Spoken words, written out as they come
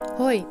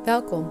Hoi,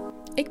 welkom.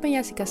 Ik ben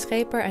Jessica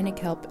Scheper en ik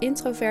help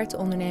introverte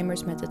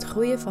ondernemers met het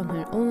groeien van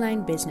hun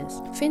online business.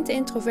 Vind de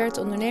Introverte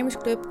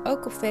Ondernemersclub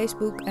ook op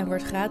Facebook en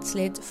word gratis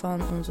lid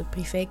van onze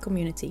privé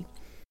community.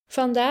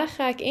 Vandaag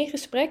ga ik in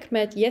gesprek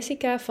met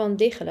Jessica van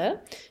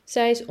Diggelen.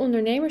 Zij is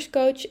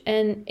ondernemerscoach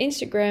en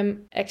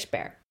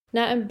Instagram-expert.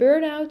 Na een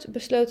burn-out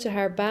besloot ze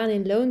haar baan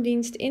in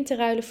loondienst in te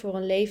ruilen voor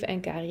een leven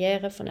en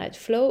carrière vanuit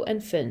flow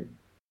en fun.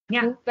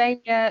 Ja. Hoe ben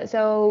je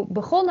zo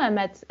begonnen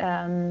met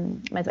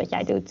wat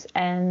jij doet?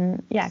 En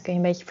ja, kun je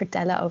een beetje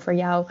vertellen over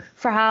jouw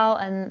verhaal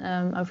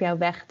en over jouw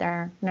weg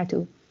daar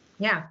naartoe?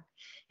 Ja,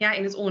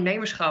 in het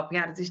ondernemerschap.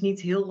 Ja, dat is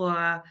niet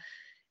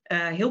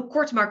heel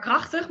kort maar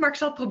krachtig. Maar ik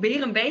zal het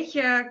proberen een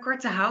beetje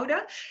kort te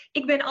houden.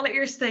 Ik ben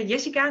allereerst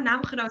Jessica,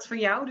 naamgenoot van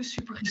jou. Dus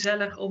super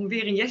gezellig om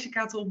weer een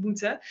Jessica te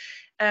ontmoeten.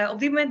 Op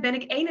dit moment ben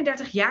ik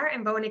 31 jaar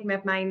en woon ik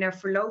met mijn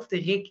verloofde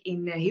Rick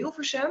in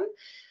Hilversum.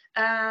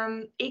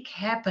 Ik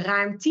heb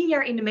ruim 10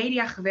 jaar in de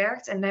media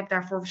gewerkt en heb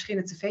daarvoor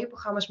verschillende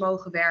tv-programma's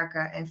mogen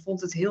werken en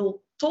vond het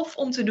heel tof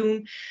om te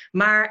doen,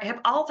 maar heb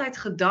altijd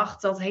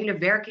gedacht dat hele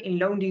werken in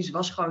loondienst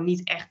was gewoon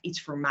niet echt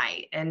iets voor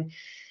mij. En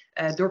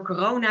door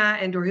corona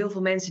en door heel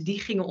veel mensen die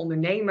gingen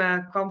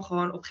ondernemen, kwam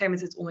gewoon op een gegeven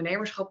moment het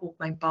ondernemerschap op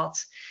mijn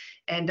pad.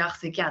 En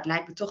dacht ik, ja, het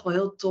lijkt me toch wel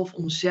heel tof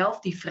om zelf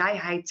die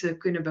vrijheid te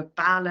kunnen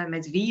bepalen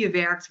met wie je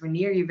werkt,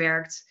 wanneer je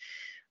werkt.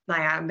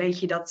 Nou ja, een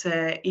beetje dat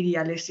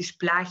idealistisch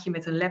plaatje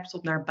met een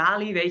laptop naar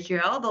Bali, weet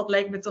je wel. Dat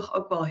leek me toch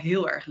ook wel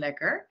heel erg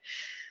lekker.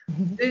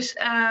 Dus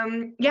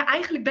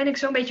eigenlijk ben ik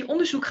zo'n beetje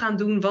onderzoek gaan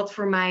doen wat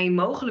voor mij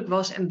mogelijk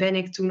was. En ben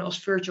ik toen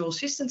als virtual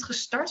assistant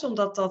gestart.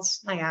 Omdat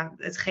dat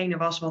hetgene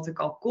was wat ik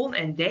al kon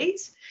en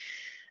deed.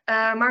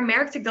 Maar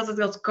merkte ik dat ik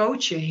dat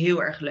coachen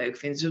heel erg leuk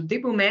vind. Dus op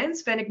dit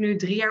moment ben ik nu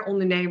 3 jaar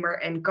ondernemer.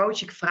 En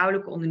coach ik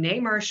vrouwelijke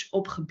ondernemers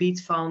op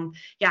gebied van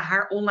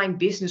haar online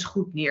business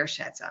goed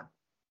neerzetten.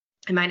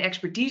 En mijn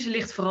expertise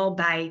ligt vooral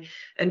bij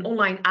een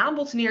online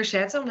aanbod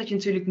neerzetten. Omdat je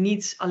natuurlijk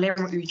niet alleen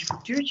maar uurtje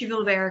voor uurtje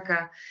wil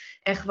werken.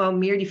 En gewoon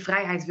meer die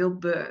vrijheid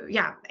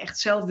echt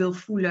zelf wil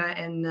voelen.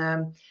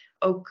 En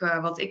ook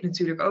wat ik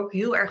natuurlijk ook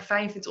heel erg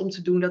fijn vind om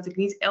te doen. Dat ik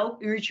niet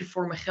elk uurtje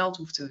voor mijn geld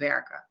hoef te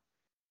werken.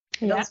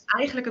 Ja. Dat is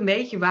eigenlijk een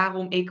beetje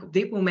waarom ik op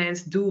dit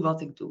moment doe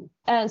wat ik doe.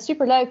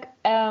 Superleuk.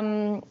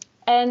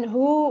 En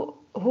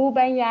hoe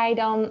ben jij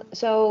dan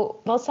zo...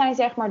 Wat zijn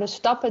zeg maar de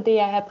stappen die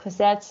je hebt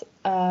gezet?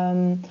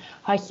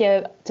 Had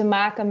je te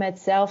maken met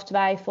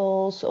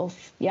zelftwijfels?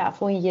 Of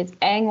vond je het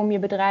eng om je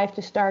bedrijf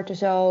te starten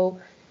zo?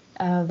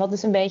 Wat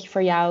is een beetje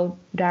voor jou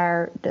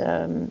daar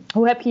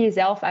hoe heb je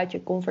jezelf uit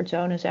je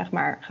comfortzone zeg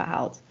maar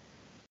gehaald?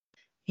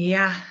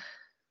 Ja,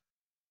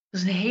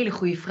 dat is een hele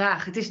goede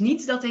vraag. Het is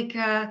niet dat ik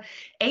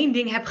 1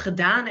 ding heb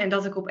gedaan en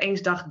dat ik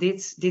opeens dacht,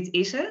 dit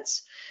is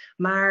het.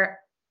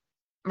 Maar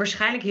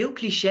waarschijnlijk heel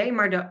cliché,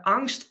 maar de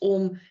angst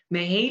om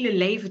mijn hele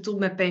leven tot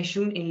mijn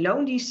pensioen in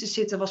loondienst te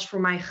zitten was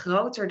voor mij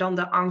groter dan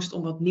de angst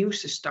om wat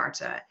nieuws te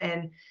starten.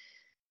 En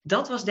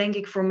dat was denk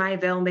ik voor mij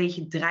wel een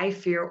beetje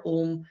drijfveer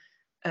om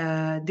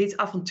dit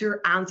avontuur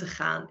aan te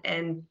gaan.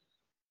 En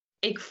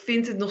ik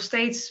vind het nog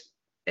steeds...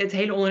 Het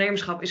hele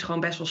ondernemerschap is gewoon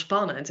best wel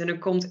spannend. En er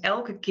komt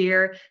elke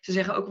keer... Ze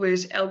zeggen ook wel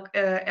eens...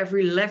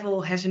 every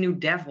level has a new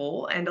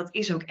devil. En dat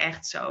is ook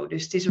echt zo.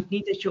 Dus het is ook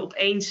niet dat je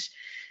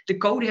opeens de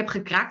code hebt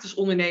gekraakt als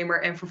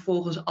ondernemer... en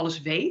vervolgens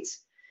alles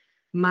weet.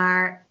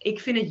 Maar ik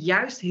vind het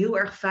juist heel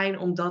erg fijn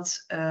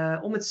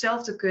om het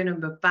zelf te kunnen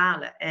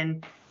bepalen. En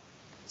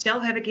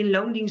zelf heb ik in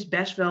loondienst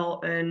best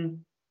wel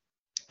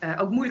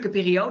ook moeilijke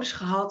periodes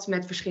gehad...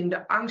 met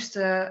verschillende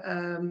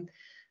angsten...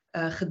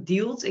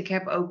 gedeeld. Ik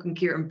heb ook een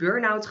keer een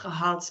burn-out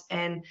gehad.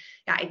 En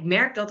ik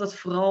merk dat het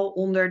vooral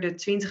onder de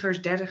 20ers,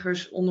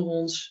 30ers onder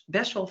ons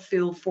best wel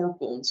veel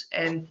voorkomt.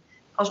 En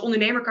als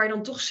ondernemer kan je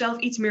dan toch zelf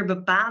iets meer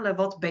bepalen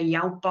wat bij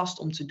jou past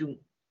om te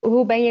doen.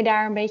 Hoe ben je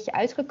daar een beetje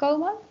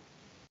uitgekomen?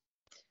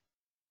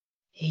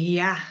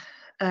 Ja,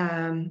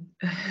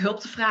 hulp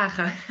te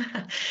vragen.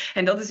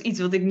 En dat is iets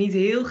wat ik niet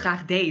heel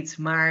graag deed.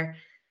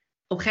 Maar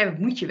op een gegeven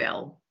moment moet je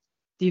wel.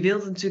 Die wil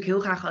het natuurlijk heel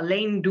graag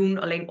alleen doen,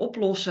 alleen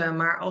oplossen.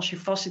 Maar als je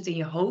vastzit in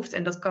je hoofd,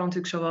 en dat kan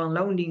natuurlijk zowel in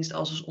loondienst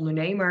als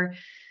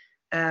ondernemer,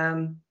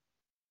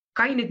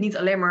 kan je het niet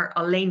alleen maar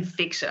alleen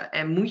fixen.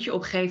 En moet je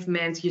op een gegeven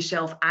moment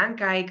jezelf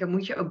aankijken,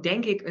 moet je ook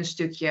denk ik een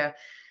stukje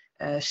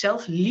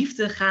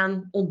zelfliefde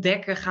gaan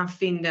ontdekken, gaan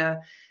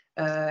vinden.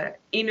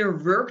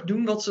 Inner work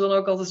doen, wat ze dan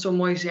ook altijd zo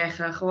mooi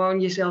zeggen.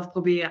 Gewoon jezelf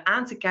proberen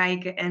aan te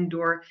kijken en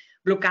door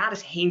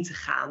blokkades heen te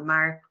gaan.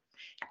 Maar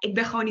ik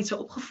ben gewoon niet zo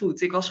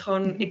opgevoed. Ik was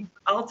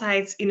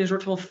altijd in een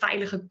soort van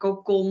veilige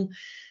cocon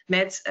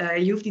met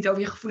je hoeft niet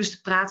over je gevoelens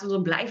te praten, want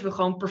dan blijven we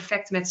gewoon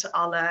perfect met z'n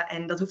allen.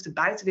 En dat hoeft de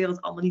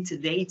buitenwereld allemaal niet te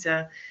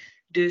weten.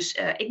 Dus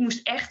ik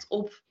moest echt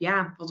op,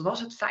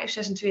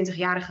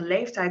 26-jarige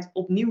leeftijd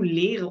opnieuw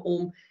leren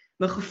om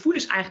mijn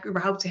gevoelens eigenlijk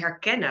überhaupt te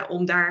herkennen.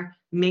 Om daar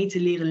mee te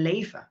leren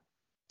leven.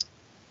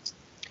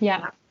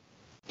 Ja.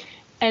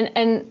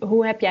 En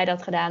hoe heb jij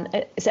dat gedaan?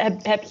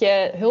 Heb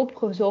je hulp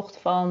gezocht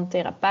van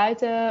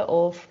therapeuten?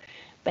 Of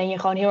ben je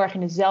gewoon heel erg in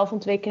de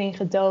zelfontwikkeling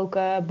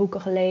gedoken,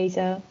 boeken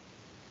gelezen?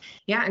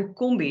 Ja, een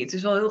combi. Het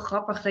is wel heel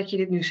grappig dat je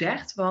dit nu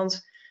zegt.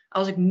 Want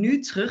als ik nu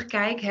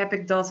terugkijk, heb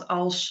ik dat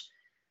als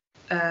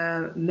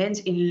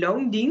mens in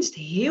loondienst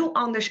heel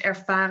anders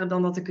ervaren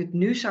dan dat ik het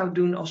nu zou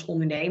doen als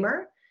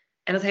ondernemer.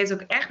 En dat heeft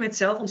ook echt met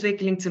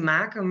zelfontwikkeling te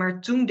maken.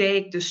 Maar toen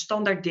deed ik de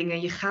standaard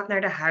dingen. Je gaat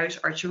naar de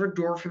huisarts, je wordt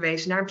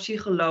doorverwezen naar een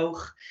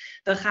psycholoog.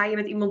 Dan ga je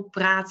met iemand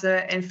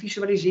praten en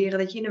visualiseren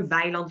dat je in een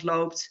weiland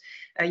loopt.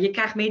 Je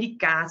krijgt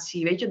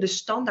medicatie, weet je, de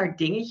standaard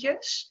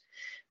dingetjes.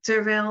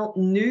 Terwijl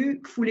nu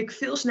voel ik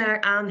veel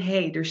sneller aan,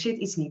 er zit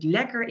iets niet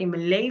lekker in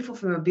mijn leven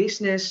of in mijn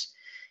business.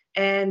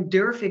 En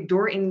durf ik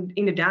door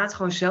inderdaad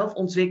gewoon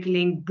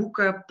zelfontwikkeling,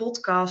 boeken,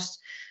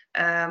 podcast,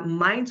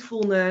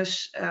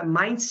 mindfulness,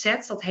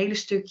 mindset, dat hele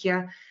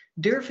stukje,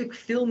 durf ik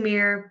veel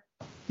meer,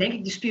 denk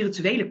ik, de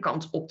spirituele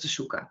kant op te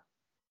zoeken.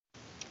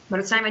 Maar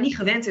dat zijn wij niet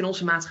gewend in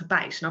onze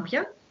maatschappij, snap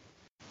je?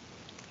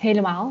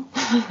 Helemaal.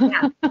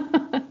 Ja.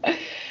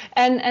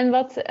 En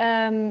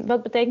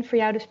wat betekent voor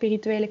jou de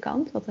spirituele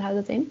kant? Wat houdt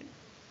dat in?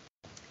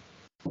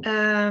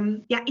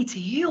 Iets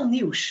heel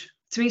nieuws.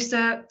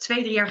 Tenminste,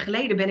 2-3 jaar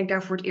geleden ben ik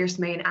daar voor het eerst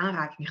mee in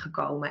aanraking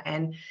gekomen.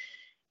 En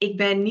ik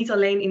ben niet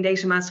alleen in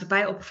deze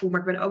maatschappij opgevoed, maar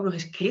ik ben ook nog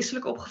eens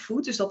christelijk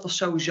opgevoed. Dus dat was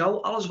sowieso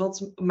alles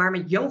wat maar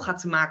met yoga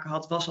te maken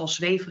had, was al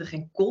zweverig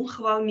en kon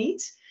gewoon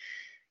niet.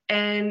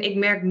 En ik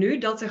merk nu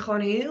dat er gewoon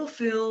heel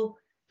veel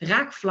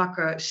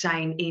raakvlakken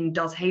zijn in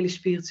dat hele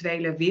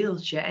spirituele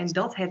wereldje. En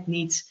dat het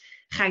niet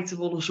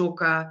geitenwolle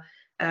sokken,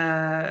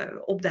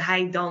 op de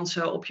hei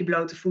dansen, op je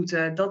blote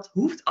voeten, dat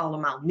hoeft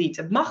allemaal niet.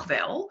 Het mag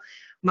wel,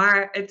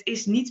 maar het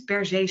is niet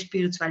per se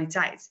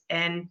spiritualiteit.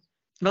 En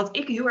wat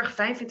ik heel erg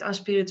fijn vind aan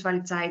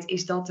spiritualiteit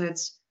is dat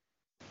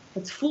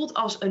het voelt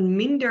als een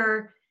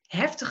minder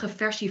heftige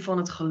versie van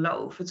het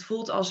geloof. Het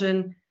voelt als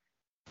een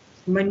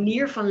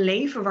manier van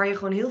leven waar je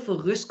gewoon heel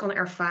veel rust kan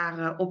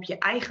ervaren op je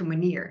eigen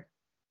manier.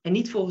 En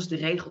niet volgens de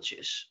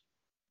regeltjes.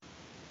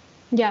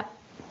 Ja.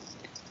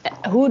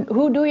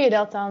 Hoe doe je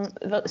dat dan?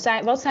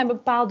 Wat zijn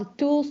bepaalde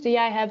tools die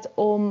jij hebt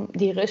om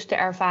die rust te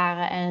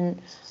ervaren en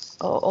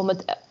om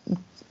het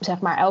zeg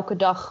maar elke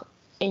dag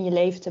in je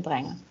leven te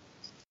brengen?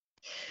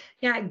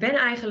 Ja, ik ben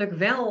eigenlijk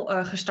wel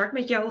gestart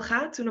met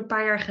yoga toen een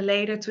paar jaar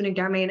geleden, toen ik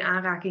daarmee in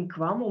aanraking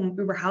kwam, om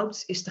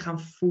überhaupt eens te gaan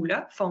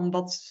voelen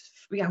van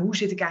hoe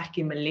zit ik eigenlijk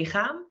in mijn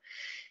lichaam.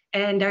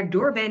 En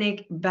daardoor ben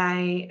ik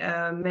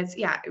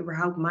met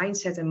überhaupt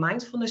mindset en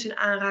mindfulness in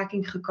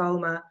aanraking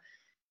gekomen.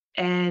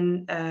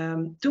 En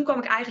toen kwam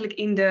ik eigenlijk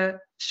in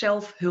de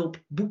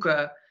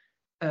zelfhulpboeken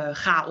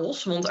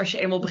chaos. Want als je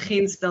eenmaal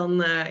begint,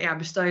 dan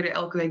bestel je er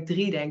elke week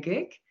 3, denk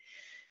ik.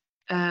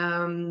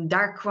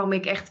 Daar kwam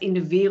ik echt in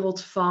de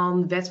wereld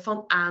van wet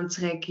van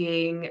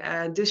aantrekking,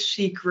 The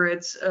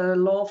Secret,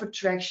 Law of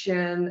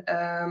Attraction,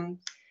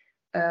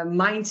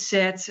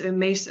 Mindset,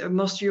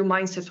 Master Your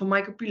Mindset van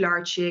Michael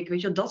Pilarczyk,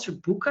 weet je wel, dat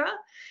soort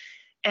boeken.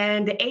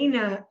 En de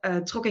ene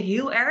trok ik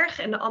heel erg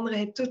en de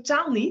andere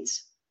totaal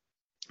niet.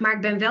 Maar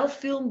ik ben wel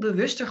veel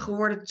bewuster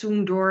geworden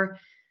toen door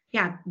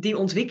die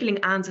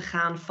ontwikkeling aan te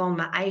gaan van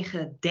mijn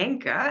eigen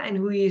denken. En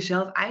hoe je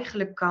jezelf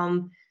eigenlijk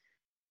kan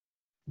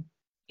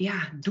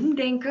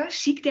doemdenken,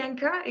 ziek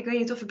denken. Ik weet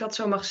niet of ik dat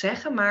zo mag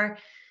zeggen,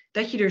 maar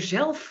dat je er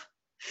zelf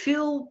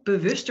veel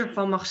bewuster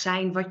van mag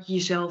zijn wat je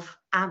jezelf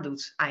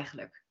aandoet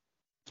eigenlijk.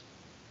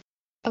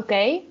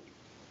 Oké.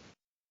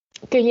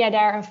 Kun jij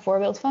daar een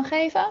voorbeeld van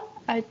geven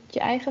uit je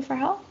eigen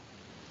verhaal?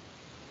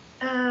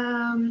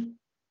 Een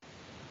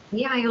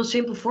heel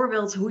simpel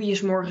voorbeeld hoe je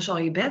 's morgens al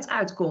je bed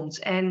uitkomt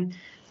en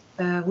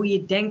hoe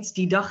je denkt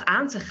die dag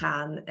aan te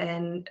gaan.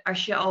 En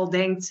als je al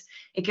denkt,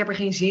 ik heb er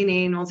geen zin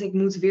in, want ik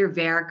moet weer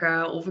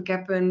werken, of ik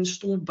heb een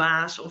stom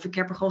baas, of ik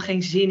heb er gewoon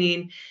geen zin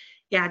in.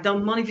 Ja,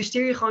 dan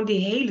manifesteer je gewoon die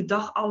hele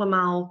dag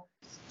allemaal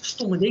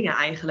stomme dingen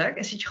eigenlijk.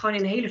 En zit je gewoon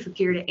in een hele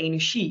verkeerde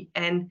energie.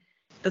 En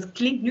dat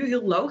klinkt nu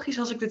heel logisch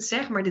als ik dit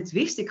zeg, maar dit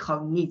wist ik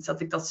gewoon niet,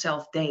 dat ik dat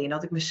zelf deed. En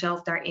dat ik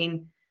mezelf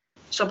daarin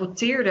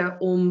saboteerde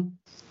om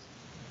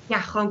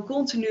gewoon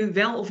continu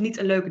wel of niet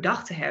een leuke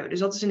dag te hebben. Dus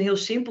dat is een heel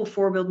simpel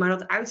voorbeeld, maar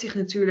dat uitzicht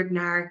natuurlijk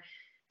naar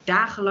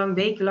dagenlang,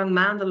 wekenlang,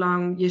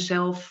 maandenlang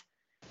jezelf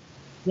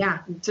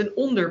ten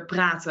onder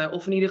praten.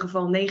 Of in ieder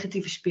geval een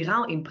negatieve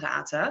spiraal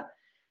inpraten.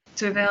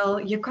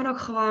 Terwijl je kan ook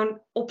gewoon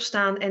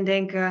opstaan en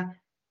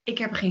denken, ik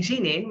heb er geen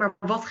zin in, maar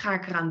wat ga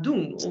ik eraan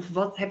doen? Of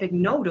wat heb ik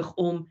nodig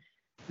om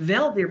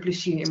wel weer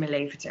plezier in mijn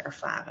leven te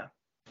ervaren?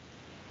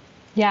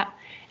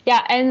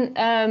 Ja,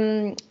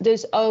 en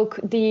dus ook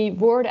die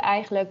woorden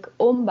eigenlijk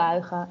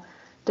ombuigen.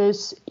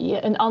 Dus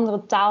een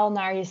andere taal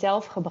naar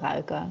jezelf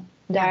gebruiken.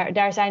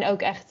 Daar zijn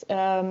ook echt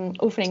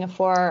oefeningen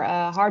voor,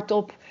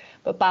 hardop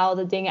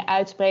bepaalde dingen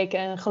uitspreken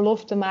en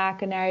gelofte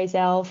maken naar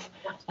jezelf.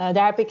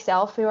 Daar heb ik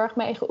zelf heel erg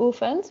mee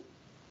geoefend.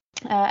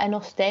 En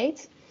nog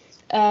steeds.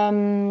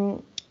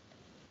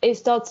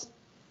 Is dat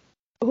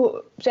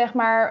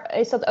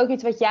ook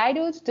iets wat jij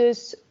doet?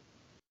 Dus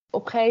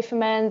op een gegeven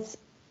moment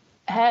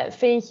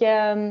vind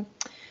je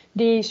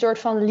die soort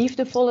van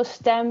liefdevolle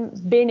stem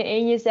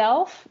binnenin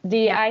jezelf,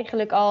 die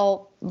eigenlijk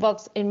al,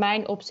 wat in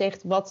mijn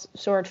opzicht, wat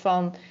soort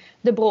van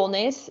de bron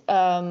is.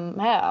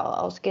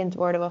 Als kind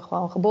worden we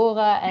gewoon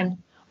geboren en op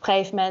een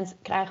gegeven moment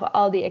krijgen we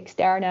al die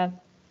externe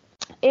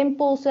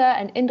impulsen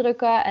en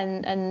indrukken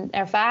en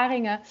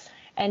ervaringen.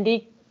 En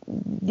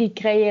die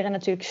creëren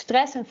natuurlijk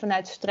stress. En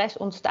vanuit stress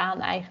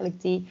ontstaan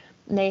eigenlijk die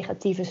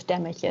negatieve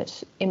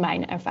stemmetjes in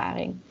mijn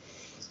ervaring.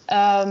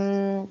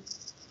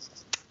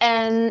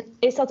 En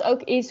is dat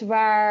ook iets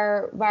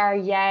waar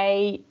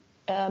jij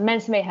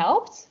mensen mee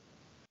helpt?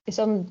 Is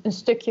dat een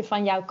stukje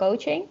van jouw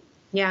coaching?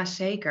 Ja,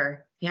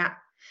 zeker. Ja,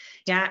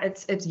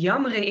 het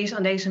jammere is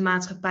aan deze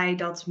maatschappij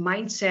dat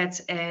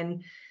mindset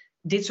en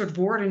dit soort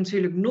woorden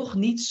natuurlijk nog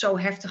niet zo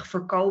heftig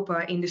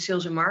verkopen in de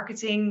sales en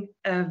marketing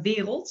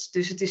wereld.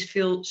 Dus het is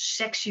veel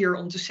sexier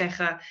om te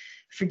zeggen,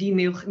 verdien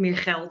meer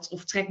geld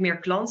of trek meer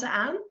klanten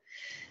aan.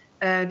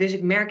 Dus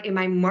ik merk in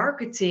mijn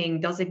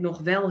marketing dat ik nog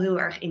wel heel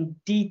erg in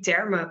die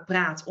termen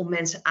praat om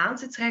mensen aan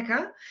te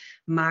trekken.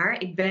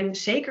 Maar ik ben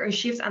zeker een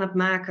shift aan het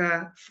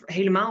maken,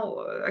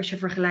 helemaal als je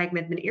vergelijkt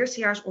met mijn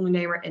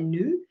eerstejaarsondernemer en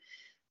nu.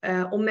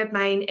 Om met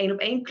mijn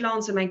 1-op-1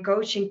 klanten, mijn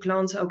coaching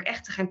klanten ook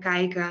echt te gaan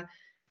kijken,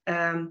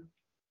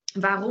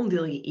 waarom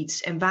wil je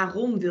iets? En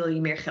waarom wil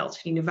je meer geld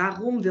verdienen?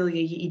 Waarom wil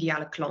je je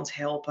ideale klant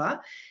helpen?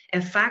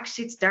 En vaak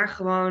zit daar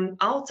gewoon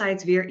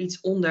altijd weer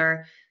iets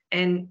onder.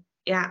 En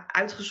ja,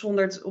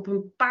 uitgezonderd op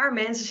een paar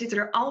mensen zitten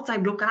er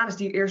altijd blokkades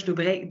die eerst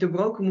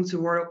doorbroken moeten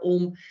worden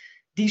om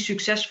die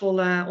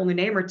succesvolle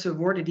ondernemer te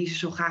worden die ze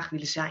zo graag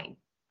willen zijn.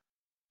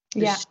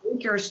 Dus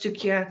zeker een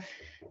stukje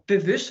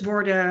bewust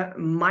worden,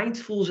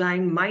 mindful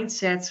zijn,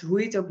 mindset, hoe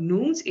je het ook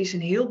noemt, is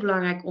een heel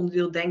belangrijk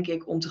onderdeel, denk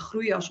ik, om te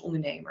groeien als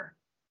ondernemer.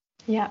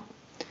 Ja.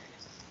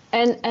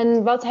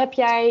 En wat heb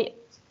jij,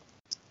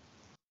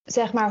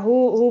 zeg maar,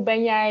 hoe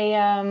ben jij,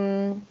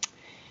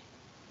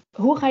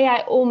 hoe ga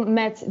jij om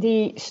met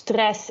die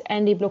stress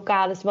en die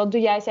blokkades? Wat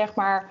doe jij, zeg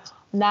maar,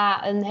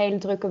 na een hele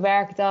drukke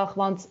werkdag?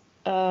 Want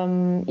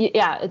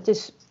het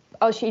is,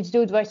 als je iets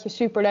doet wat je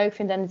super leuk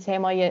vindt en het is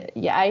helemaal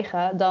je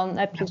eigen, dan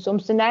heb je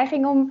soms de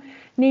neiging om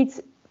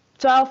niet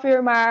 12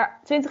 uur, maar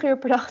 20 uur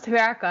per dag te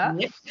werken.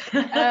 Yep.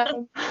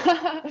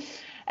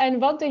 En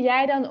wat doe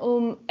jij dan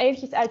om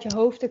eventjes uit je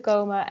hoofd te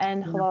komen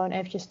en gewoon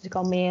eventjes te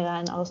kalmeren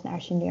en alles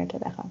naast je neer te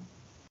leggen?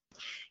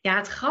 Ja,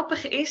 het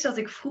grappige is dat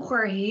ik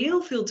vroeger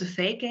heel veel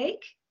tv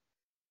keek.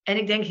 En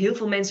ik denk heel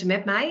veel mensen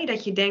met mij,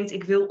 dat je denkt,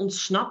 ik wil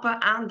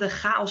ontsnappen aan de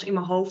chaos in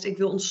mijn hoofd. Ik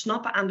wil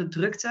ontsnappen aan de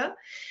drukte.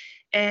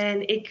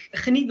 En ik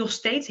geniet nog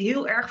steeds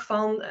heel erg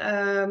van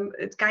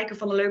het kijken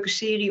van een leuke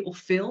serie of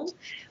film.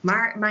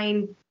 Maar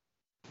mijn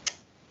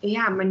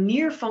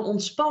manier van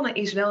ontspannen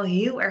is wel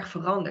heel erg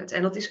veranderd.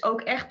 En dat is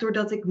ook echt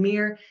doordat ik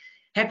meer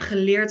heb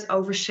geleerd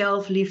over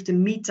zelfliefde,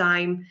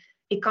 me-time.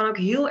 Ik kan ook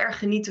heel erg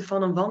genieten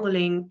van een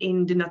wandeling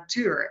in de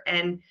natuur.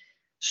 En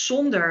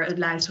zonder het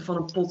luisteren van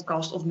een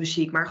podcast of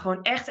muziek. Maar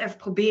gewoon echt even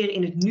proberen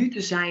in het nu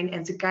te zijn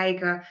en te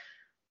kijken,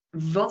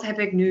 wat heb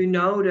ik nu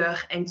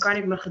nodig? En kan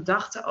ik mijn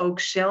gedachten ook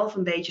zelf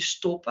een beetje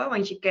stoppen?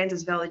 Want je kent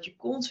het wel dat je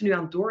continu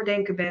aan het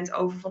doordenken bent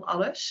over van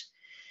alles.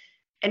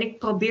 En ik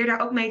probeer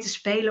daar ook mee te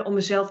spelen om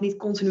mezelf niet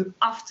continu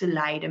af te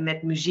leiden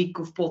met muziek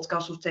of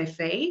podcast of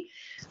tv.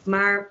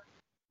 Maar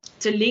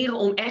te leren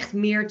om echt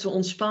meer te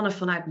ontspannen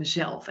vanuit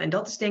mezelf. En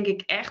dat is denk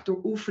ik echt door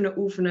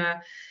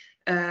oefenen,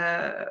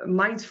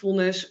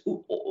 mindfulness,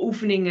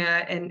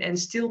 oefeningen en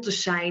stil te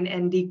zijn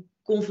en die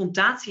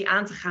confrontatie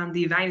aan te gaan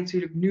die wij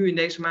natuurlijk nu in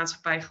deze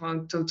maatschappij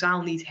gewoon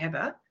totaal niet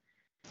hebben.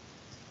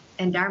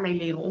 En daarmee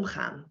leren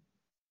omgaan.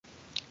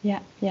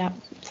 Ja,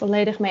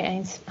 volledig mee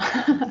eens.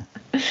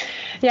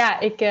 Ja,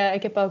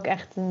 ik heb ook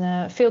echt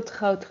een veel te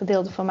groot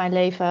gedeelte van mijn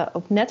leven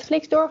op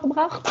Netflix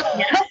doorgebracht.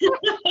 Ja.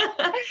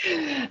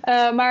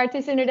 Maar het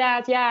is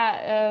inderdaad,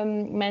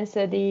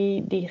 mensen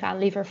die gaan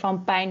liever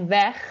van pijn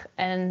weg.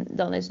 En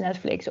dan is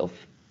Netflix of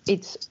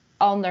iets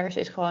anders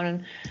is gewoon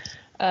een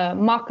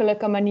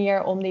makkelijke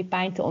manier om die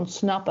pijn te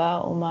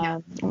ontsnappen,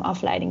 om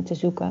afleiding te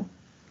zoeken.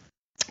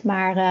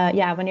 Maar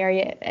wanneer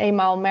je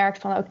eenmaal merkt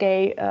van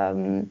oké,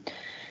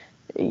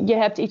 je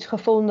hebt iets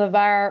gevonden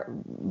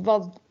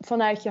wat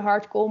vanuit je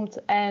hart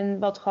komt en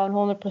wat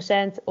gewoon 100%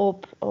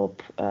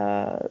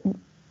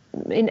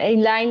 in één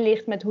lijn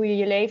ligt met hoe je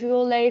je leven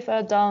wil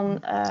leven,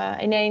 dan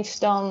ineens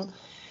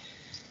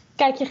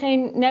kijk je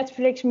geen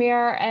Netflix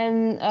meer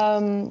en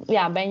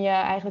ben je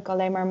eigenlijk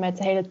alleen maar met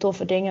hele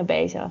toffe dingen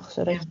bezig,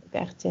 zodat je ook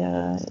echt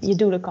je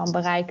doelen kan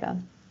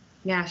bereiken.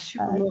 Ja,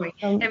 supermooi.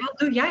 En wat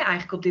doe jij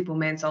eigenlijk op dit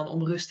moment dan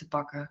om rust te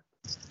pakken?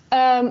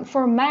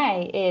 Voor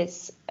mij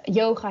is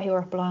yoga heel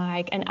erg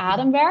belangrijk en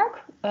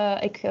ademwerk.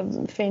 Ik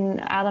vind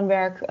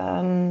ademwerk...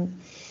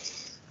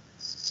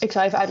 ik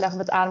zal even uitleggen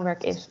wat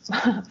ademwerk is.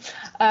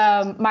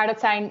 Maar dat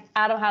zijn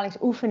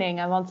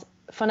ademhalingsoefeningen. Want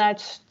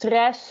vanuit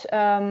stress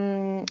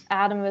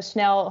ademen we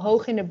snel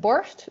hoog in de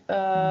borst.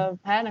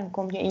 Dan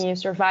kom je in je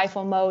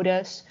survival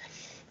modus.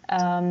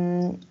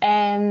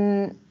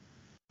 En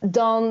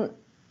dan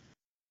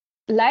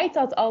leidt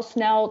dat al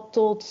snel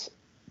tot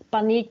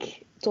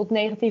paniek, tot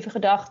negatieve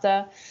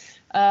gedachten.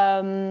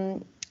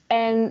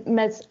 En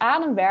met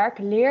ademwerk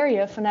leer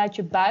je vanuit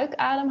je buik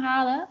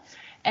ademhalen.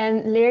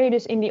 En leer je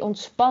dus in die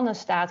ontspannen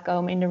staat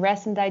komen, in de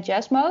rest and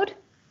digest mode.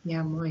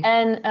 Ja, mooi.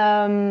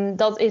 En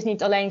dat is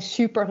niet alleen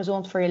super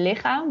gezond voor je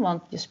lichaam,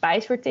 want je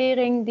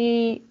spijsvertering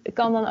die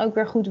kan dan ook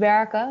weer goed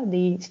werken.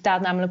 Die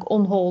staat namelijk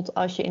on hold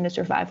als je in de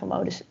survival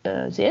modus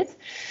zit.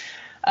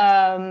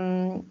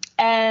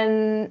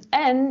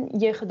 En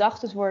je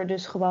gedachten worden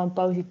dus gewoon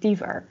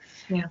positiever.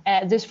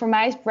 Ja. Dus voor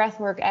mij is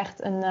breathwork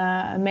echt een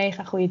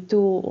mega goede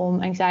tool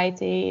om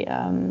anxiety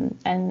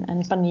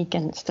en paniek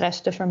en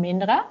stress te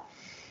verminderen.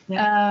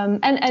 Ja.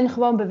 En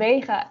gewoon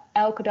bewegen,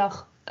 elke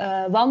dag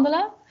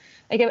wandelen.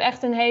 Ik heb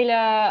echt een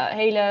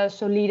hele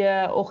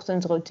solide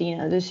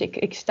ochtendroutine. Dus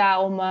ik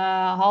sta om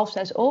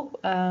 5:30 op.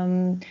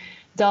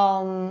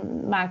 Dan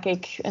maak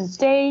ik een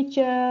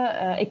theetje.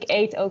 Ik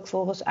eet ook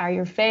volgens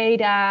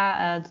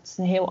Ayurveda. Dat is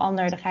een heel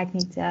ander, daar ga ik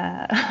niet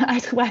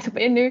uitgebreid op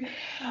in nu.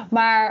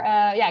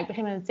 Maar ik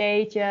begin met een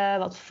theetje,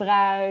 wat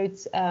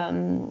fruit.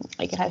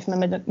 Ik ga even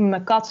met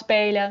mijn kat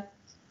spelen.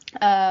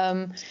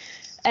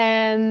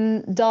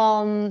 En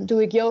dan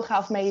doe ik yoga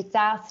of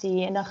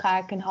meditatie. En dan ga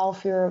ik een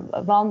half uur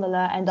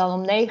wandelen. En dan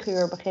om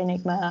 9:00 begin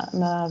ik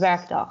mijn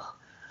werkdag.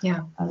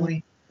 Ja,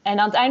 mooi. En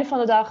aan het einde van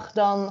de dag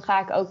dan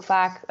ga ik ook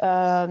vaak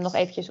nog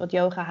eventjes wat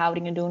yoga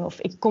houdingen doen. Of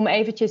ik kom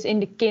eventjes in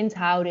de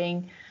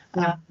kindhouding.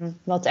 Ja.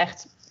 Wat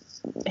echt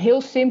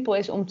heel simpel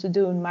is om te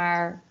doen.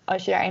 Maar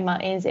als je daar eenmaal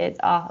in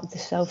zit, het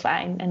is zo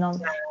fijn. En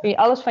dan kun je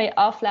alles van je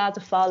af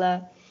laten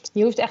vallen.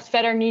 Je hoeft echt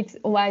verder niet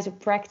onwijze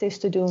practice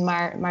te doen.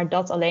 Maar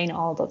dat alleen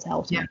al, dat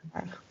helpt me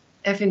heel erg.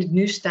 Even in het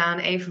nu staan,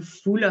 even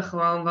voelen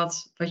gewoon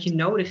wat je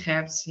nodig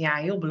hebt. Ja,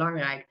 heel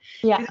belangrijk.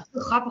 Ja. Ik vind het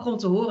heel grappig om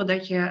te horen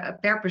dat je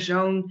per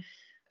persoon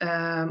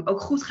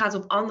ook goed gaat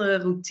op andere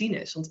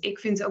routines. Want ik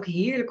vind het ook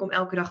heerlijk om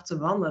elke dag te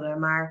wandelen.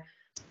 Maar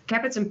ik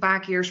heb het een paar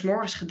keer 's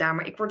morgens gedaan,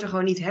 maar ik word er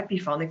gewoon niet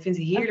happy van. Ik vind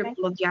het heerlijk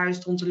om dat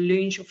juist rond de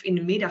lunch of in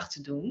de middag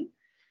te doen.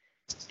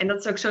 En dat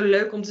is ook zo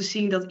leuk om te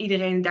zien dat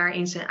iedereen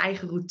daarin zijn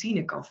eigen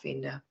routine kan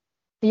vinden.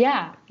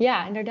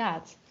 Ja,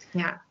 inderdaad.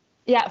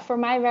 Ja, voor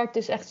mij werkt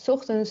dus echt 's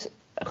ochtends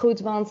goed,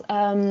 want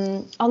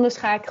anders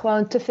ga ik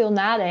gewoon te veel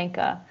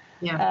nadenken.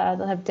 Ja.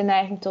 Dan heb ik de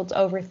neiging tot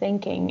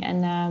overthinking.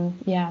 En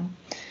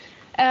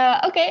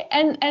Oké,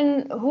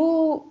 en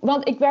hoe...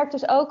 Want ik werk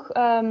dus ook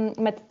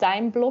met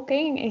time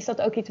blocking. Is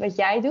dat ook iets wat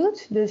jij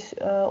doet? Dus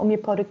om je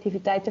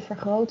productiviteit te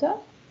vergroten?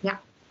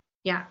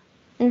 Ja.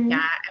 Mm-hmm.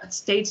 Ja, echt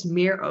steeds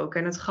meer ook.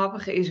 En het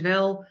grappige is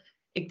wel...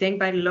 Ik denk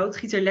bij de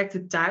loodgieter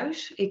lekte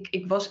thuis.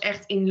 Ik was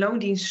echt in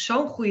loondienst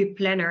zo'n goede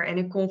planner. En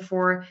ik kon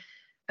voor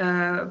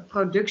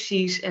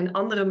producties en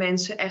andere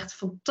mensen echt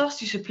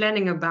fantastische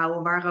planningen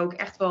bouwen. Waar ook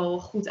echt wel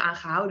goed aan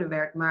gehouden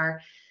werd.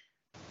 Maar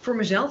voor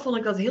mezelf vond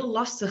ik dat heel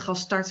lastig als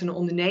startende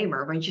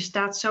ondernemer. Want je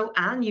staat zo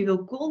aan, je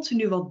wil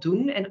continu wat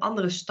doen en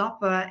andere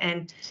stappen.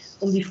 En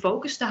om die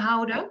focus te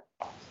houden.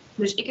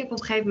 Dus ik heb op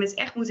een gegeven moment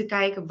echt moeten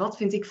kijken, wat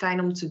vind ik fijn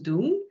om te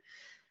doen?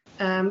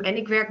 En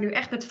ik werk nu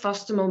echt met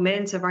vaste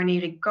momenten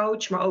wanneer ik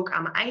coach, maar ook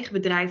aan mijn eigen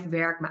bedrijf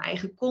werk, mijn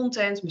eigen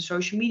content, mijn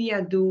social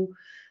media doe,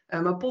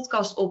 mijn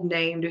podcast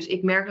opneem. Dus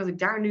ik merk dat ik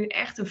daar nu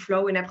echt een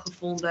flow in heb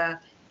gevonden.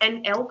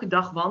 En elke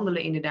dag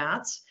wandelen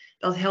inderdaad.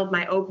 Dat helpt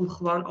mij ook om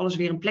gewoon alles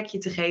weer een plekje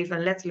te geven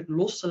en letterlijk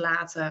los te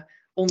laten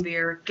om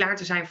weer klaar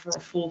te zijn voor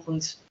een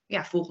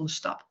volgende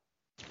stap.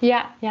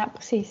 Ja,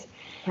 precies.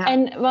 Ja.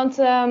 En want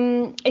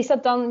is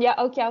dat dan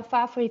ook jouw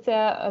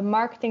favoriete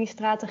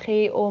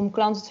marketingstrategie om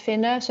klanten te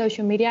vinden?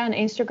 Social media en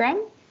Instagram?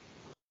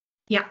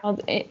 Ja.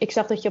 Want ik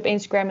zag dat je op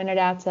Instagram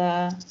inderdaad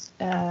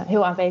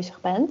heel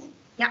aanwezig bent.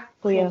 Ja.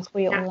 Goede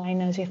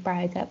online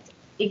zichtbaarheid hebt.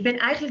 Ik ben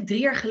eigenlijk 3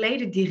 jaar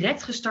geleden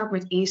direct gestart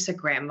met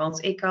Instagram.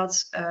 Want ik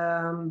had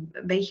een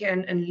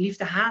beetje een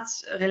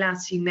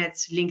liefde-haat-relatie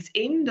met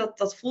LinkedIn.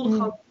 Dat voelde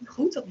gewoon niet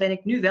goed. Dat ben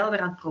ik nu wel weer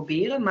aan het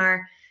proberen.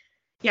 Maar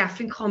ja,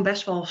 vind ik gewoon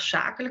best wel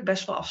zakelijk,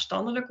 best wel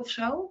afstandelijk of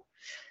zo.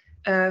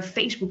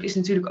 Facebook is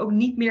natuurlijk ook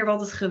niet meer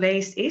wat het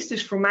geweest is.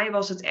 Dus voor mij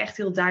was het echt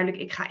heel duidelijk.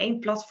 Ik ga 1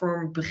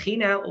 platform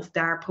beginnen of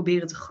daar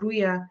proberen te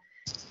groeien.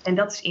 En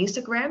dat is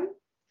Instagram.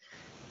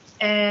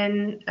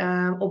 En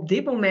op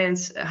dit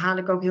moment haal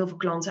ik ook heel veel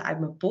klanten uit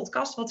mijn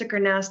podcast, wat ik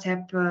ernaast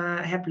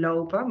heb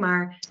lopen.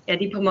 Maar ja,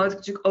 die promote ik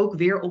natuurlijk ook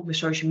weer op mijn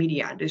social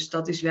media. Dus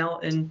dat is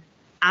wel een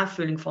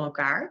aanvulling van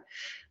elkaar.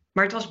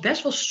 Maar het was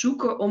best wel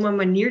zoeken om een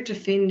manier te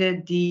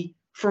vinden die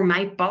voor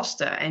mij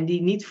paste. En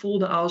die niet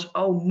voelde als,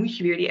 moet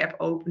je weer die app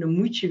openen?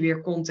 Moet je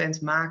weer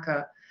content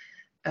maken?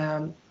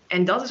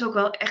 En dat is ook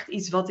wel echt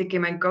iets wat ik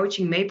in mijn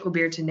coaching mee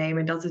probeer te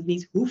nemen. Dat het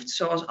niet hoeft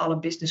zoals alle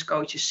business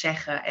coaches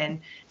zeggen.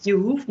 En je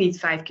hoeft niet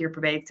 5 keer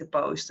per week te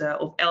posten.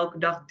 Of elke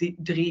dag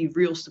 3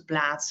 reels te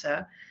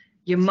plaatsen.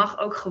 Je mag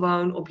ook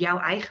gewoon op jouw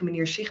eigen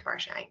manier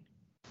zichtbaar zijn.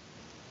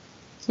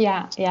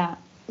 Ja,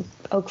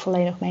 ook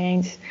volledig mee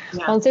eens.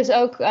 Ja. Want het is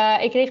ook,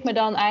 ik richt me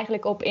dan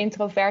eigenlijk op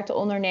introverte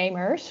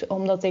ondernemers.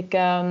 Omdat ik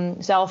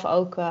zelf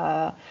ook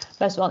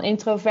best wel een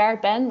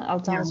introvert ben.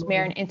 Althans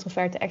meer een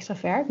introverte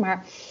extravert.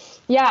 Maar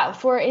ja,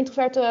 voor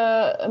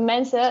introverte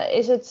mensen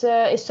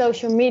is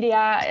social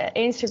media,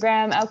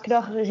 Instagram, elke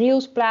dag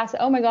reels plaatsen.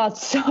 Oh my god,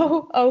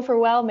 zo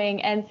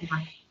overwhelming. En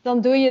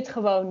dan doe je het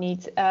gewoon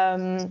niet.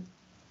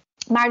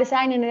 Maar er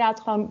zijn inderdaad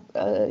gewoon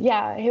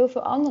heel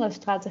veel andere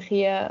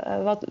strategieën.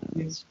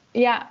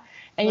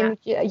 En je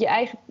moet je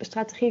eigen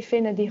strategie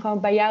vinden die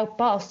gewoon bij jou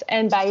past.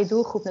 En bij je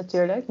doelgroep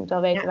natuurlijk. Je moet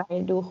wel weten waar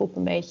je doelgroep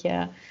een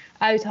beetje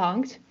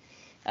uithangt.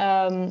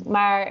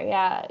 Maar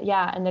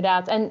ja,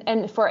 inderdaad.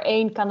 En voor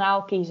 1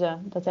 kanaal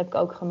kiezen. Dat heb ik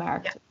ook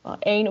gemerkt.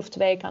 1 of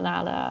 2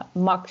 kanalen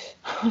max.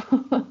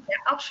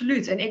 Ja,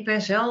 absoluut. En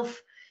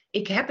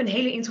ik heb een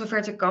hele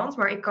introverte kant,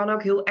 maar ik kan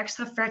ook heel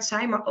extravert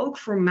zijn. Maar ook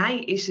voor mij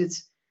is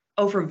het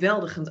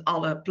overweldigend,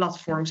 alle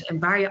platforms en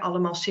waar je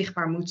allemaal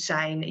zichtbaar moet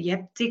zijn. Je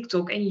hebt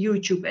TikTok en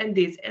YouTube en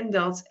dit en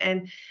dat.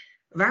 En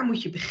waar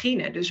moet je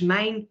beginnen? Dus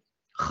mijn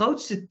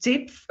grootste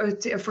tip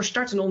voor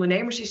startende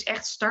ondernemers is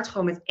echt start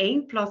gewoon met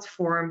 1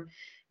 platform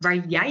waar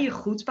jij je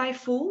goed bij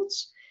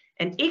voelt.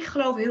 En ik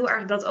geloof heel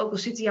erg dat ook al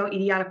zitten jouw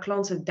ideale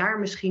klanten daar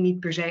misschien niet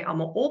per se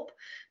allemaal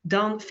op,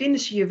 dan vinden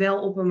ze je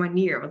wel op een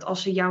manier. Want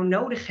als ze jou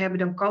nodig hebben,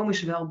 dan komen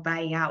ze wel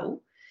bij jou.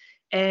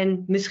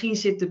 En misschien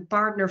zit de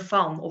partner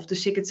van, of de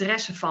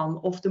secretaresse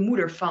van, of de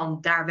moeder van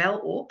daar wel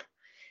op.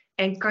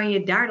 En kan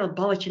je daar dat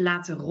balletje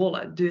laten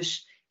rollen.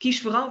 Dus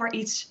kies vooral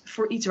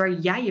voor iets waar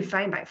jij je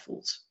fijn bij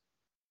voelt.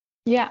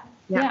 Ja,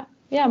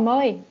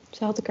 mooi.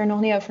 Zo had ik er nog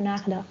niet over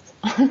nagedacht.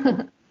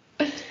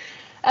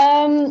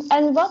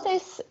 En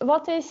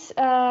wat is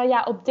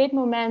op dit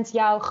moment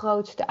jouw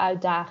grootste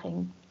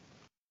uitdaging?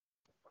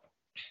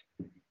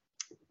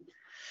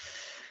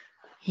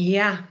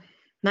 Ja,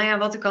 nou ja,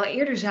 wat ik al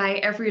eerder zei,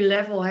 every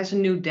level has a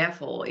new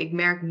devil. Ik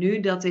merk nu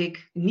dat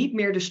ik niet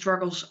meer de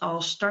struggles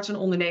als startende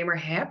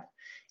ondernemer heb.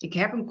 Ik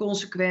heb een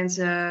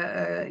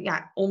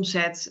consequente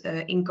omzet,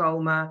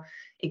 inkomen.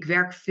 Ik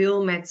werk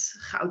veel met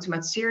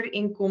geautomatiseerde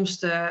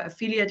inkomsten,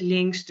 affiliate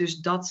links.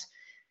 Dus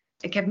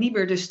ik heb niet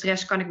meer de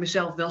stress, kan ik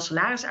mezelf wel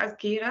salaris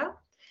uitkeren.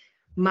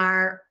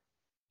 Maar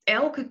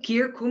elke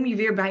keer kom je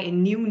weer bij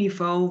een nieuw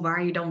niveau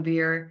waar je dan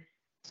weer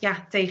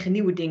tegen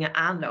nieuwe dingen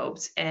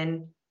aanloopt.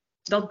 En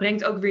dat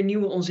brengt ook weer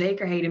nieuwe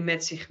onzekerheden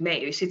met zich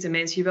mee. Er zitten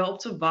mensen hier wel op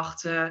te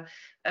wachten.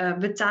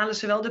 Betalen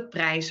ze wel de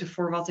prijzen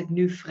voor wat ik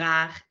nu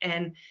vraag?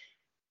 En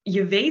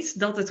je weet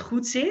dat het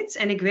goed zit.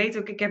 En ik weet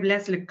ook, ik heb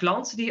letterlijk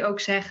klanten die ook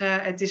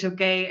zeggen, het is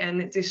oké en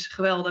het is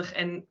geweldig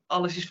en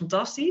alles is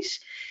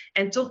fantastisch.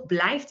 En toch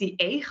blijft die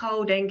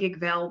ego, denk ik,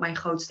 wel mijn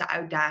grootste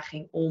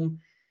uitdaging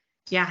om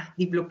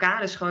die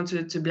blokkades gewoon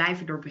te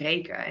blijven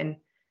doorbreken. En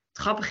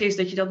het grappige is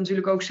dat je dat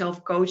natuurlijk ook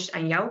zelf coacht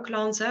aan jouw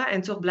klanten.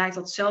 En toch blijft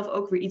dat zelf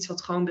ook weer iets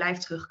wat gewoon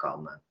blijft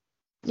terugkomen.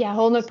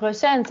 Ja,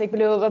 100%. Ik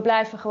bedoel, we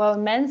blijven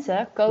gewoon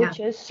mensen,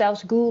 coaches,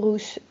 zelfs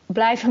goeroes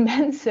blijven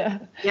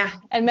mensen. Ja,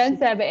 en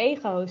mensen hebben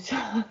ego's.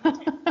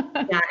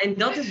 Ja, en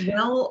dat is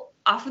wel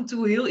af en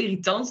toe heel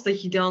irritant,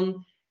 dat je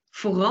dan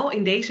vooral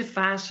in deze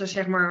fase,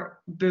 zeg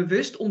maar,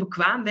 bewust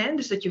onbekwaam bent.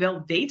 Dus dat je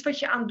wel weet wat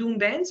je aan het doen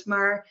bent,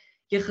 maar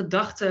je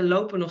gedachten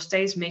lopen nog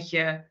steeds met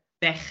je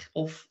weg.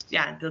 Of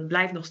dat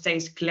blijft nog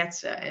steeds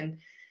kletsen.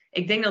 En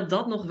ik denk dat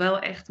dat nog wel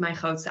echt mijn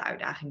grootste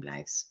uitdaging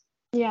blijft.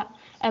 Ja,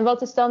 en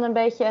wat is dan een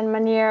beetje een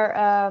manier,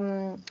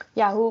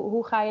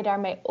 hoe ga je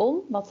daarmee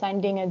om? Wat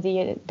zijn dingen die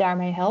je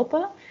daarmee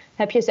helpen?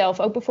 Heb je zelf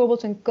ook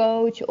bijvoorbeeld een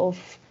coach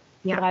of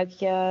gebruik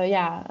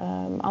je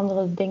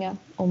andere dingen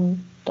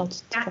om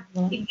dat te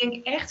veranderen? Ik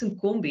denk echt een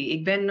combi.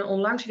 Ik ben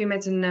onlangs weer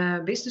met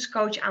een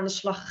businesscoach aan de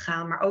slag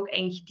gegaan, maar ook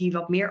eentje die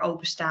wat meer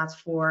open staat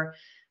voor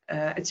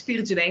het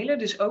spirituele.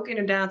 Dus ook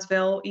inderdaad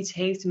wel iets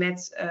heeft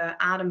met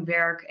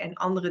ademwerk en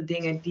andere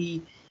dingen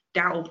die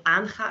daarop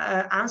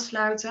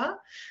aansluiten.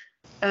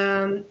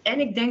 En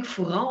ik denk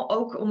vooral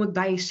ook om het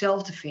bij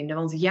jezelf te vinden.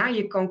 Want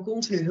je kan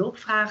continu hulp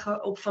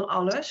vragen op van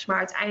alles. Maar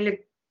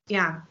uiteindelijk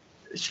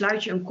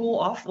sluit je een call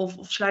af of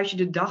sluit je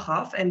de dag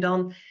af. En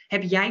dan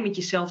heb jij met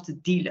jezelf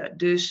te dealen.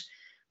 Dus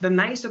bij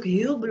mij is het ook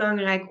heel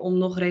belangrijk om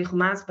nog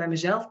regelmatig bij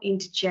mezelf in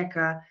te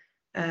checken.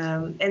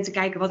 En te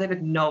kijken, wat heb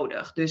ik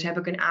nodig? Dus heb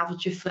ik een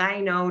avondje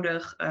vrij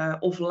nodig?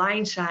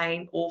 Offline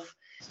zijn? Of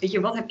weet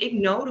je, wat heb ik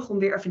nodig om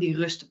weer even die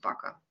rust te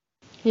pakken?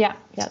 Ja,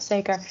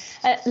 zeker.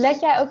 Let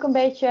jij ook een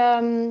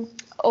beetje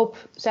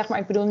op, zeg maar,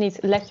 ik bedoel niet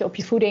let je op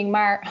je voeding,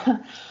 maar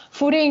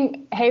voeding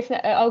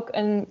heeft ook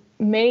een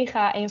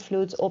mega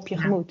invloed op je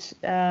gemoed.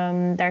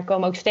 Daar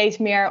komen ook steeds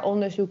meer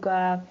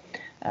onderzoeken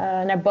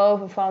naar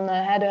boven van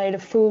de hele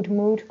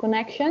food-mood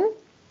connection.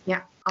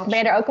 Ja, absoluut. Ben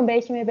je daar ook een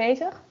beetje mee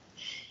bezig?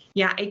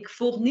 Ja, ik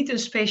volg niet een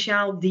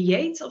speciaal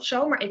dieet of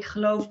zo, maar ik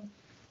geloof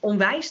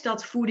onwijs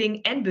dat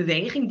voeding en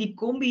beweging, die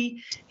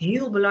combi,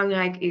 heel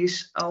belangrijk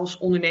is als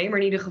ondernemer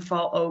in ieder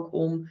geval ook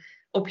om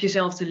op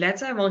jezelf te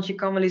letten. Want je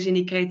kan wel eens in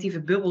die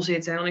creatieve bubbel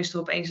zitten en dan is er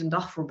opeens een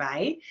dag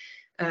voorbij.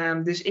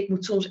 Dus ik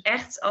moet soms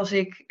echt, als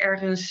ik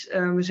ergens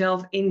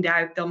mezelf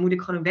induik, dan moet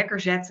ik gewoon een wekker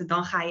zetten,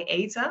 dan ga je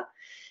eten.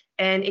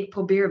 En ik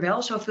probeer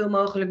wel zoveel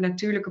mogelijk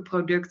natuurlijke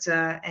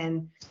producten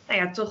en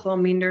toch wel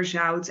minder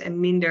zout en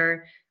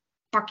minder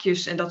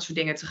pakjes en dat soort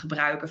dingen te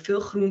gebruiken. Veel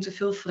groente,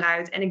 veel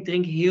fruit en ik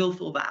drink heel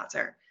veel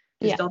water.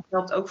 Dus dat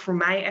helpt ook voor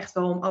mij echt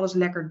wel om alles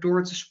lekker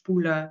door te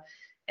spoelen.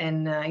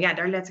 En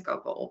daar let ik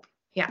ook wel op.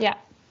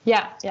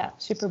 Ja,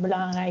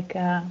 superbelangrijk.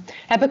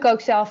 Heb ik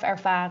ook zelf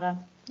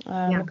ervaren.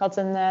 Ik had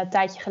een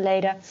tijdje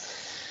geleden,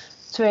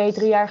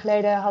 2-3 jaar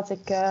geleden, had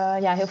ik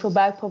heel veel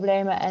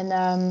buikproblemen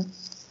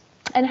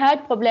en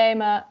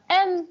huidproblemen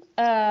en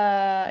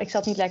Ik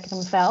zat niet lekker in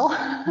mijn vel.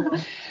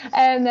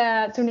 En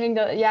toen hing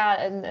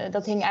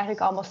dat hing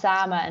eigenlijk allemaal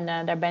samen.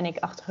 En daar ben ik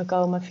achter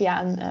gekomen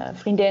via een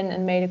vriendin,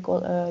 een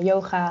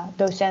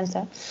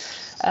mede-yoga-docente.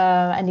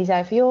 En die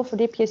zei van, joh,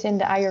 verdiep je eens in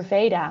de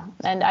Ayurveda.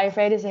 En de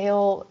Ayurveda is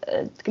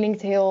het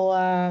klinkt heel...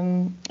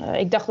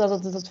 ik dacht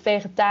dat het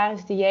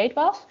vegetarisch dieet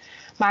was.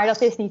 Maar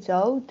dat is niet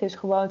zo.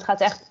 Het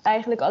gaat echt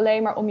eigenlijk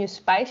alleen maar om je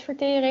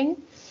spijsvertering.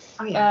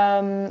 Oh ja.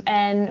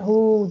 En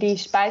hoe die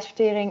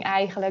spijsvertering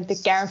eigenlijk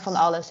de kern van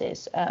alles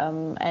is.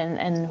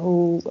 En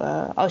hoe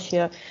als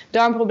je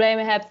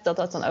darmproblemen hebt,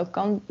 dat dan ook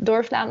kan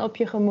doorslaan op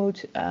je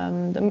gemoed.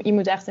 Je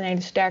moet echt een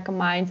hele sterke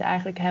mind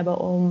eigenlijk hebben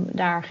om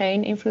daar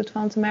geen invloed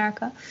van te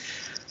merken.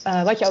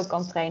 Wat je ook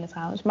kan trainen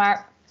trouwens.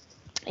 Maar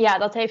ja,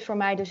 dat heeft voor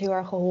mij dus heel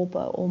erg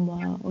geholpen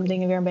om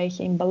dingen weer een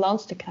beetje in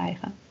balans te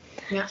krijgen.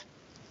 Ja.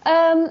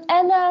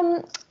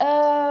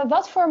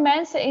 Wat voor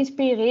mensen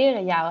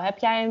inspireren jou? Heb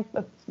jij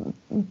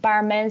een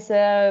paar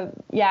mensen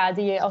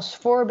die je als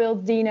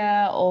voorbeeld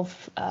dienen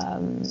of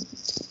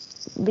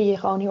die je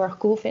gewoon heel erg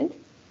cool vindt?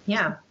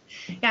 Ja,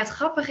 het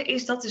grappige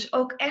is dat is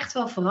ook echt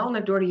wel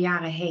veranderd door de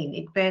jaren heen.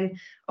 Ik ben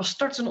als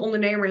startende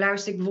ondernemer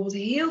luister ik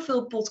bijvoorbeeld heel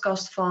veel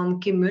podcasts van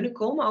Kim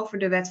Munnekom over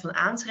de wet van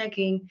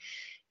aantrekking.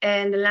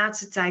 En de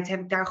laatste tijd heb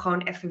ik daar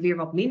gewoon even weer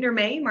wat minder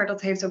mee. Maar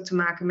dat heeft ook te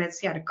maken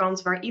met de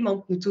kant waar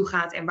iemand naartoe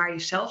gaat en waar je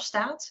zelf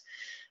staat.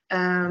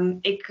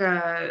 Ik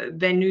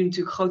ben nu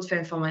natuurlijk groot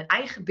fan van mijn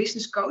eigen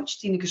businesscoach,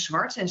 Tineke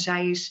Zwart. En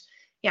zij is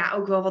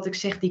ook wel wat ik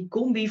zeg, die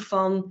combi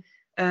van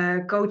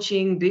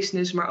coaching,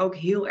 business, maar ook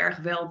heel erg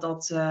wel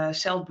dat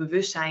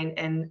zelfbewustzijn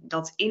en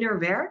dat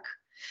innerwerk.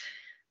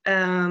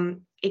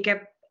 Ik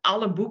heb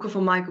alle boeken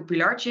van Michael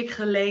Pilarczyk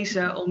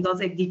gelezen, omdat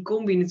ik die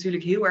combi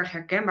natuurlijk heel erg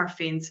herkenbaar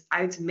vind.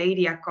 Uit de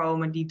media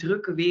komen, die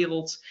drukke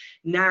wereld,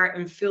 naar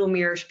een veel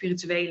meer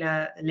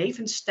spirituele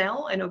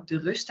levensstijl en ook de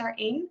rust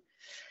daarin.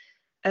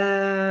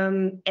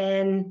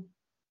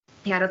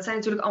 Dat zijn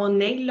natuurlijk allemaal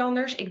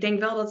Nederlanders. Ik denk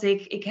wel dat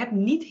ik heb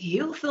niet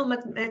heel veel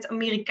met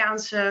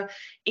Amerikaanse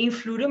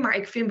invloeden, maar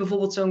ik vind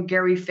bijvoorbeeld zo'n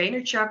Gary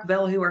Vaynerchuk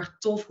wel heel erg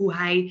tof hoe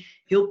hij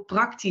heel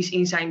praktisch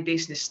in zijn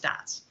business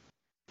staat.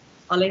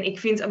 Alleen ik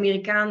vind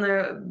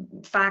Amerikanen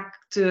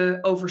vaak te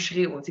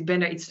overschreeuwend. Ik ben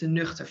daar iets te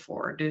nuchter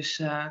voor. Dus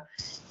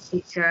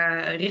ik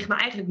richt me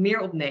eigenlijk meer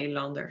op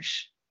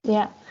Nederlanders.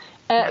 Ja.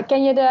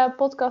 Ken je de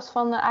podcast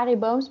van Arie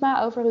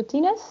Boomsma over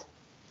routines?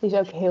 Die is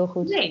ook heel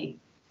goed. Nee,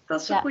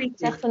 dat is een goede tip.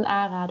 Het is echt een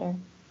aanrader.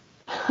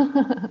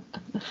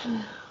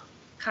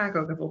 Ga ik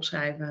ook even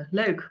opschrijven.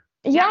 Leuk.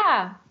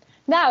 Ja.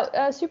 Nou,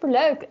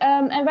 superleuk.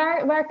 En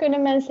waar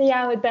kunnen mensen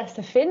jou het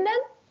beste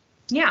vinden?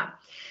 Ja.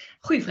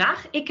 Goeie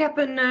vraag. Ik heb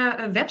een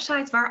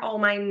website waar al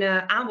mijn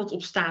aanbod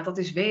op staat. Dat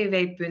is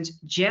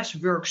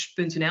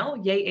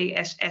www.jessworks.nl.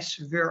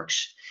 Jess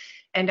Works.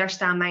 En daar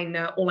staan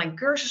mijn online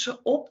cursussen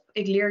op.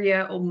 Ik leer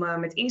je om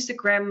met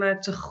Instagram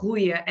te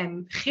groeien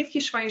en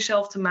gifjes van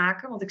jezelf te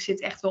maken. Want ik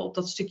zit echt wel op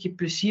dat stukje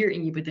plezier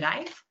in je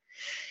bedrijf.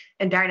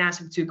 En daarnaast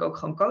heb ik natuurlijk ook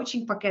gewoon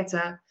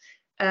coachingpakketten.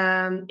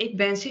 Ik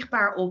ben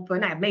zichtbaar op,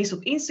 meestal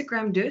op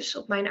Instagram dus,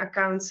 op mijn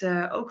account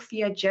ook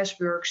via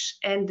Jessworks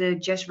en de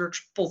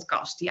Jessworks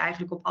podcast, die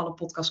eigenlijk op alle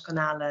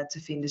podcastkanalen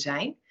te vinden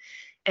zijn.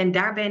 En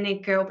daar ben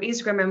ik op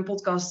Instagram en mijn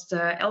podcast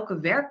elke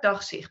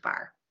werkdag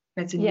zichtbaar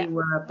met een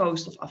nieuwe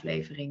post of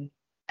aflevering.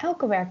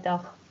 Elke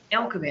werkdag?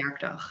 Elke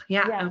werkdag,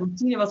 ja. Een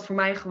routine wat voor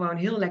mij gewoon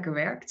heel lekker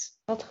werkt.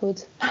 Wat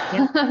goed.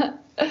 Ja.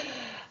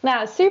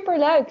 Nou,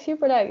 superleuk.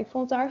 Ik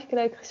vond het een hartstikke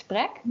leuk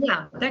gesprek.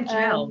 Ja,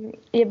 dankjewel.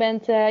 Je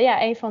bent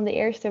een van de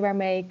eerste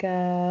waarmee ik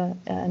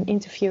een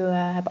interview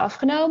heb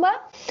afgenomen.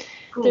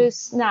 Cool.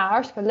 Dus,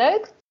 hartstikke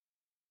leuk.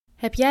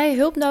 Heb jij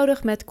hulp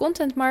nodig met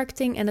content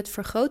marketing en het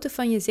vergroten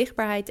van je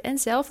zichtbaarheid en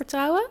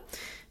zelfvertrouwen?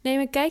 Neem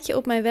een kijkje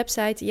op mijn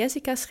website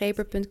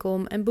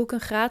jessicascheper.com en boek een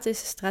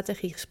gratis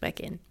strategiegesprek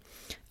in.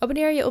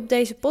 Abonneer je op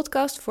deze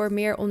podcast voor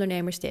meer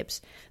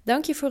ondernemerstips.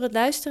 Dank je voor het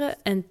luisteren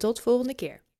en tot volgende keer.